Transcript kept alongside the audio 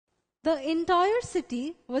The entire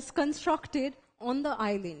city was constructed on the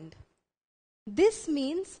island. This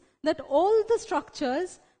means that all the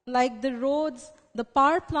structures like the roads, the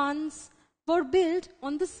power plants were built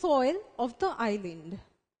on the soil of the island.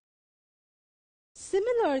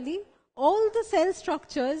 Similarly, all the cell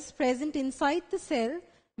structures present inside the cell,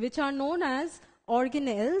 which are known as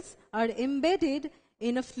organelles, are embedded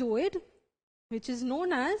in a fluid which is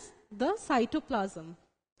known as the cytoplasm.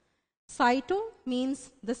 Cyto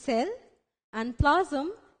means the cell and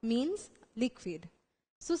plasm means liquid.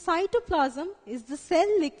 So cytoplasm is the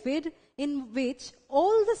cell liquid in which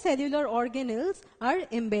all the cellular organelles are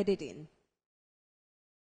embedded in.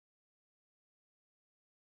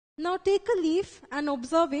 Now take a leaf and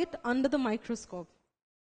observe it under the microscope.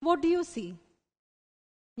 What do you see?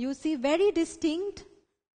 You see very distinct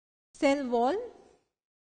cell wall,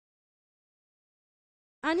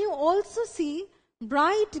 and you also see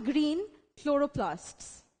bright green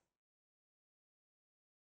chloroplasts.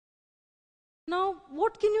 Now,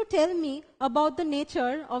 what can you tell me about the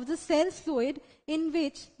nature of the cell fluid in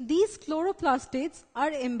which these chloroplastids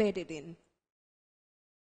are embedded in?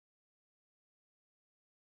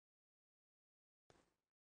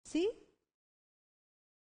 See?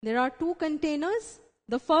 There are two containers.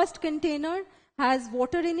 The first container has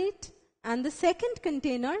water in it, and the second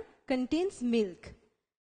container contains milk.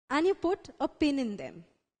 And you put a pin in them.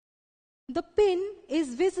 The pin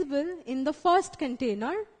is visible in the first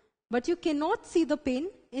container, but you cannot see the pin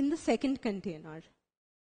in the second container.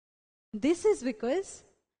 This is because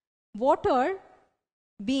water,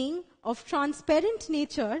 being of transparent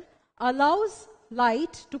nature, allows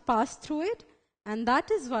light to pass through it, and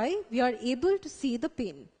that is why we are able to see the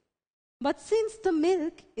pin. But since the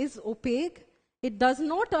milk is opaque, it does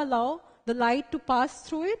not allow the light to pass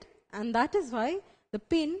through it, and that is why the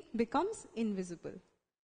pin becomes invisible.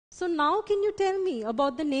 So now can you tell me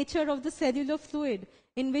about the nature of the cellular fluid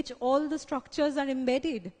in which all the structures are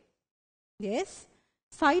embedded? Yes,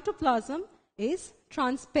 cytoplasm is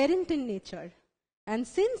transparent in nature. And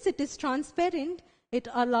since it is transparent, it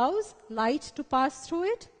allows light to pass through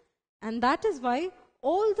it, and that is why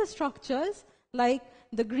all the structures like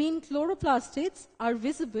the green chloroplastids are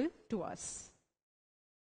visible to us.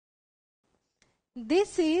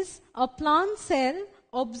 This is a plant cell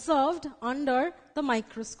observed under the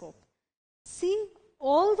microscope. See,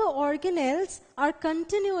 all the organelles are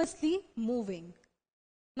continuously moving.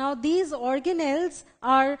 Now, these organelles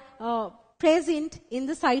are present in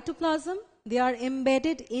the cytoplasm. They are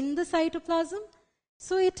embedded in the cytoplasm.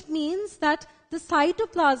 So it means that the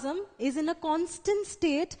cytoplasm is in a constant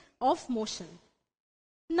state of motion.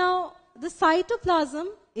 Now, the cytoplasm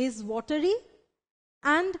is watery,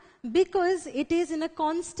 and because it is in a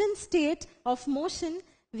constant state of motion,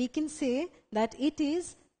 we can say that it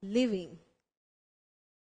is living.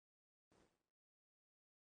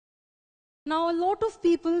 Now, a lot of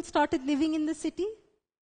people started living in the city,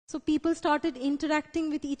 so people started interacting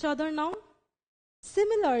with each other now.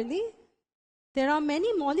 Similarly, there are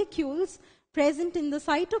many molecules present in the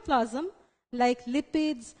cytoplasm, like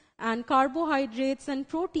lipids and carbohydrates and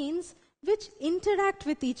proteins, which interact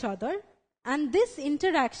with each other. And this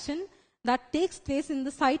interaction that takes place in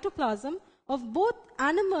the cytoplasm of both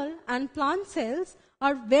animal and plant cells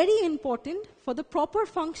are very important for the proper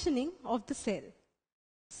functioning of the cell.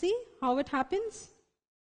 See how it happens?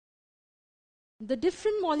 The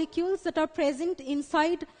different molecules that are present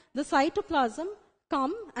inside the cytoplasm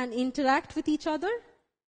come and interact with each other,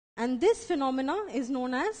 and this phenomena is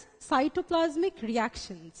known as cytoplasmic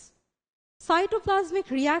reactions. Cytoplasmic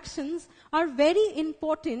reactions are very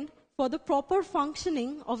important for the proper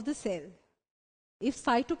functioning of the cell. If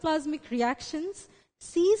cytoplasmic reactions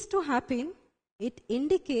cease to happen, it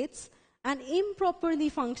indicates an improperly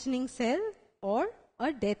functioning cell or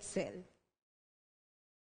a dead cell.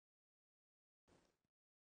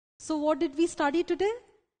 So what did we study today?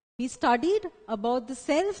 We studied about the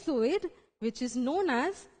cell fluid, which is known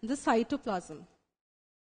as the cytoplasm.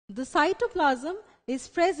 The cytoplasm is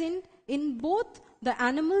present in both the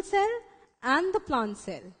animal cell and the plant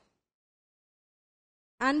cell.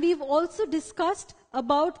 And we've also discussed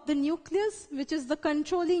about the nucleus, which is the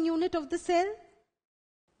controlling unit of the cell.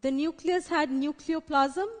 The nucleus had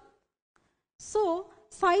nucleoplasm. So,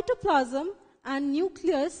 cytoplasm and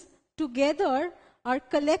nucleus together are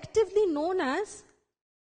collectively known as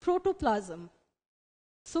protoplasm.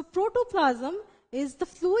 So, protoplasm is the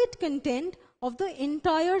fluid content of the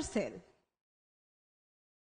entire cell.